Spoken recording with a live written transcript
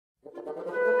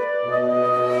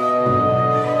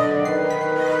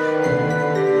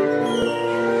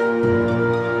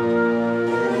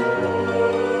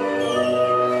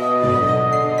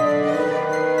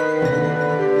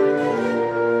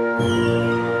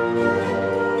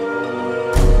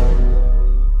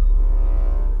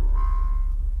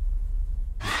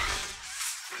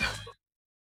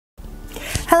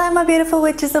my beautiful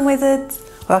witches and wizards.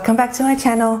 Welcome back to my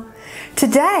channel.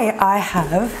 Today I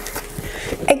have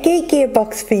a Geek gear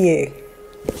box for you.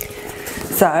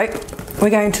 So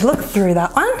we're going to look through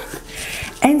that one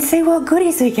and see what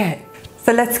goodies we get.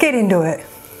 So let's get into it.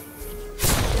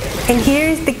 And here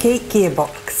is the Geek gear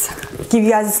box. Give you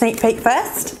guys a sneak peek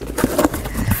first.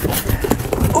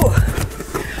 Ooh.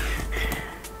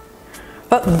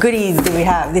 What goodies do we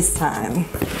have this time?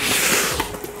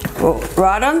 Well,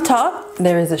 right on top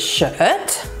there is a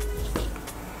shirt.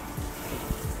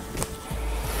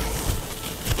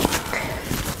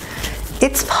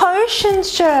 It's Potion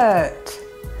shirt.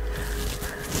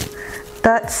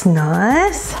 That's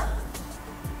nice.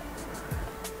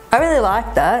 I really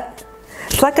like that.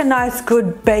 It's like a nice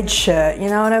good bed shirt, you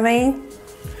know what I mean?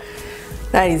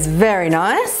 That is very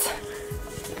nice.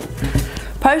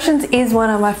 Potions is one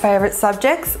of my favourite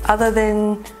subjects other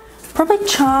than probably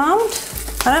Charmed.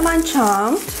 I don't mind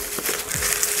Charmed.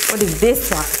 What is this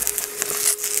one?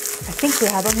 I think we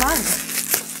have a mug.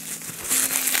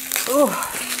 Ooh.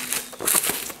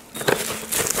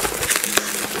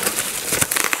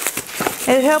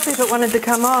 It'd help if it wanted to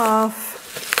come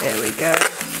off. There we go.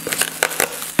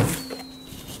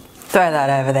 Throw that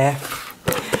over there.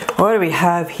 What do we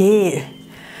have here?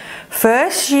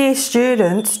 First year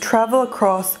students travel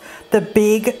across the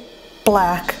big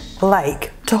black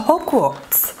lake to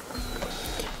Hogwarts.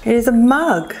 It is a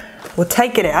mug. We'll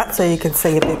take it out so you can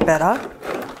see a bit better.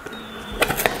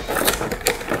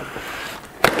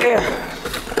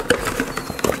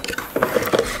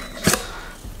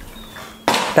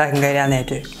 That can go down there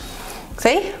too.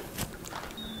 See?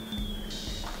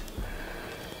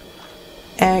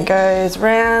 And it goes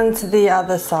round to the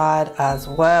other side as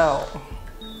well.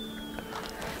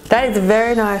 That is a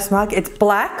very nice mug. It's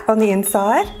black on the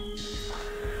inside.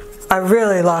 I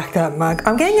really like that mug.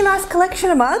 I'm getting a nice collection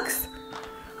of mugs.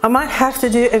 I might have to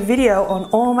do a video on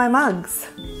all my mugs.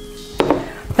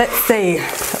 Let's see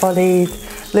all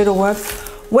these little worms.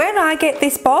 When I get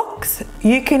this box,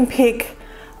 you can pick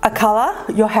a colour,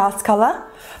 your house colour,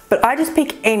 but I just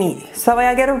pick any. So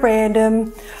I get a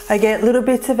random, I get little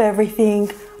bits of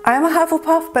everything. I am a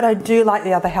Hufflepuff, but I do like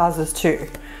the other houses too.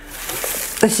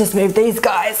 Let's just move these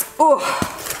guys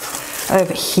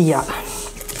over here.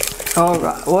 All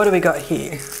right, what do we got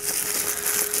here?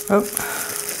 Oh,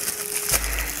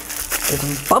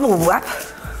 there's bubble wrap.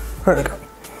 Where do we go?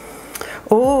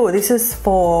 Oh, this is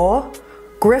for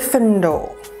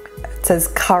Gryffindor. It says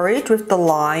courage with the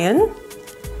lion.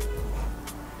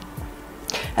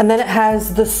 And then it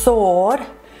has the sword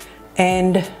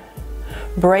and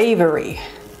bravery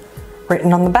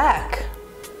written on the back.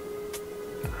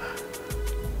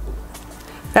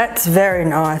 That's very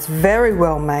nice, very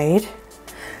well made.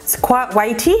 It's quite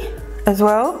weighty as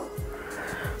well,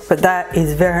 but that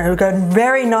is it'll go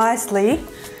very nicely.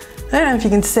 I don't know if you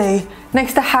can see,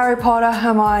 next to Harry Potter,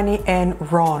 Hermione and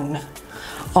Ron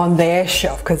on their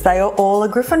shelf because they are all a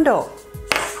Gryffindor.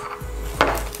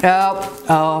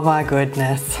 Oh my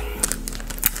goodness.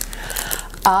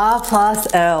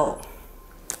 R+L.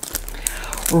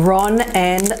 Ron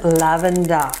and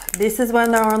Lavender. This is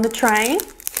when they're on the train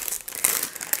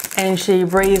and she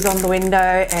breathes on the window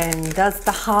and does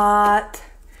the heart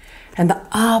and the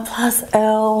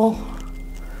R+L.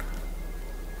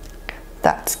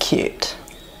 That's cute.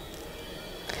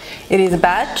 It is a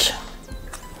badge,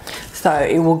 so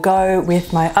it will go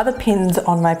with my other pins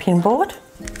on my pin board.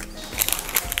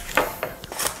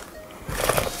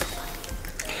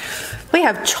 We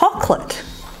have chocolate.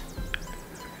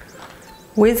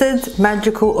 Wizards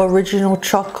Magical Original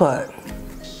Chocolate.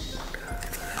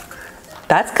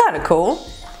 That's kind of cool.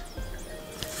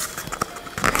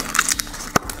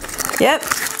 Yep,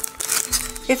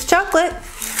 it's chocolate.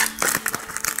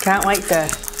 Can't wait to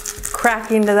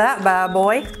crack into that bad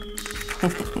boy.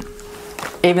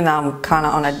 Even though I'm kind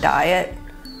of on a diet.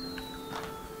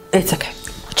 It's okay.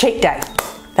 Cheat day.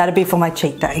 That'll be for my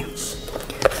cheat day.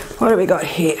 What do we got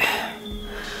here?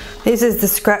 This is the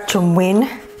scratch and win.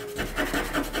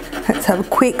 Let's have a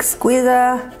quick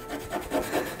squeezer.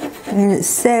 And it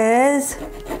says,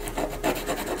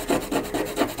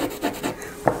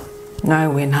 no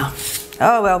winner.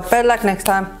 Oh well, better luck next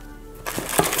time.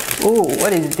 Ooh,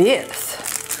 what is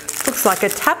this? Looks like a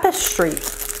tapestry.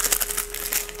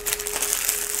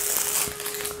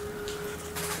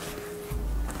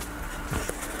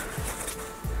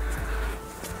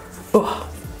 Oh.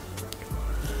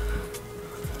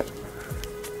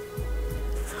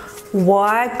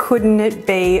 Why couldn't it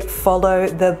be follow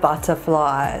the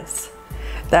butterflies?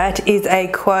 That is a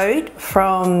quote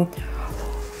from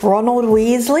Ronald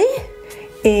Weasley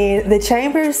in the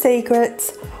Chamber of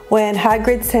Secrets when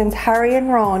Hagrid sends Harry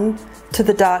and Ron to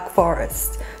the dark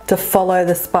forest to follow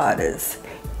the spiders.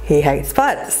 He hates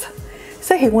spiders,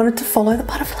 so he wanted to follow the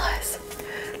butterflies.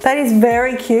 That is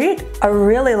very cute. I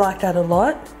really like that a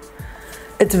lot.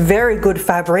 It's very good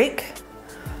fabric,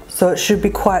 so it should be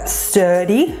quite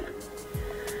sturdy.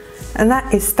 And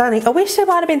that is stunning. I wish there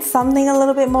might have been something a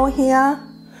little bit more here.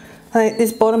 Like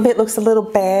this bottom bit looks a little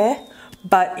bare,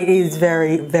 but it is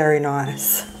very, very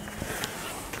nice.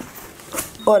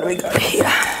 What do we got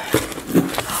here?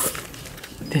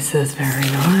 This is very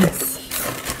nice.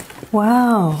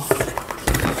 Wow,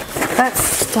 that's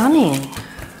stunning.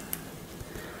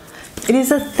 It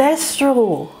is a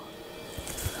thestral.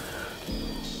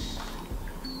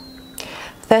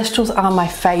 Thestrals are my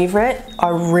favorite. I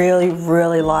really,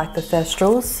 really like the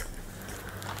thestrals.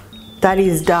 That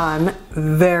is done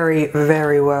very,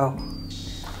 very well.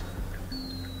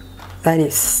 That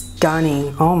is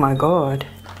stunning. Oh my God.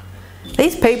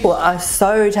 These people are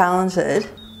so talented.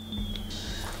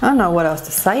 I don't know what else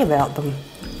to say about them.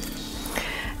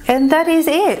 And that is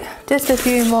it. Just a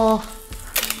few more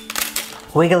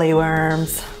wiggly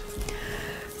worms.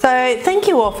 So thank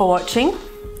you all for watching.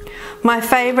 My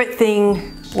favorite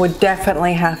thing would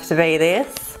definitely have to be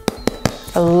this.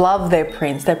 I love their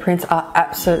prints. Their prints are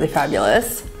absolutely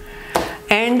fabulous.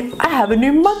 And I have a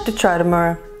new mug to try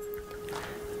tomorrow.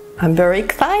 I'm very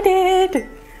excited.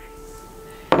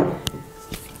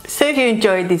 So if you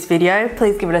enjoyed this video,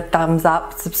 please give it a thumbs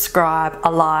up, subscribe,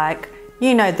 a like,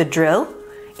 you know the drill.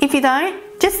 If you don't,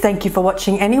 just thank you for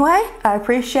watching anyway. I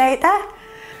appreciate that.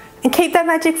 And keep that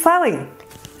magic flowing.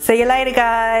 See you later,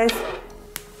 guys.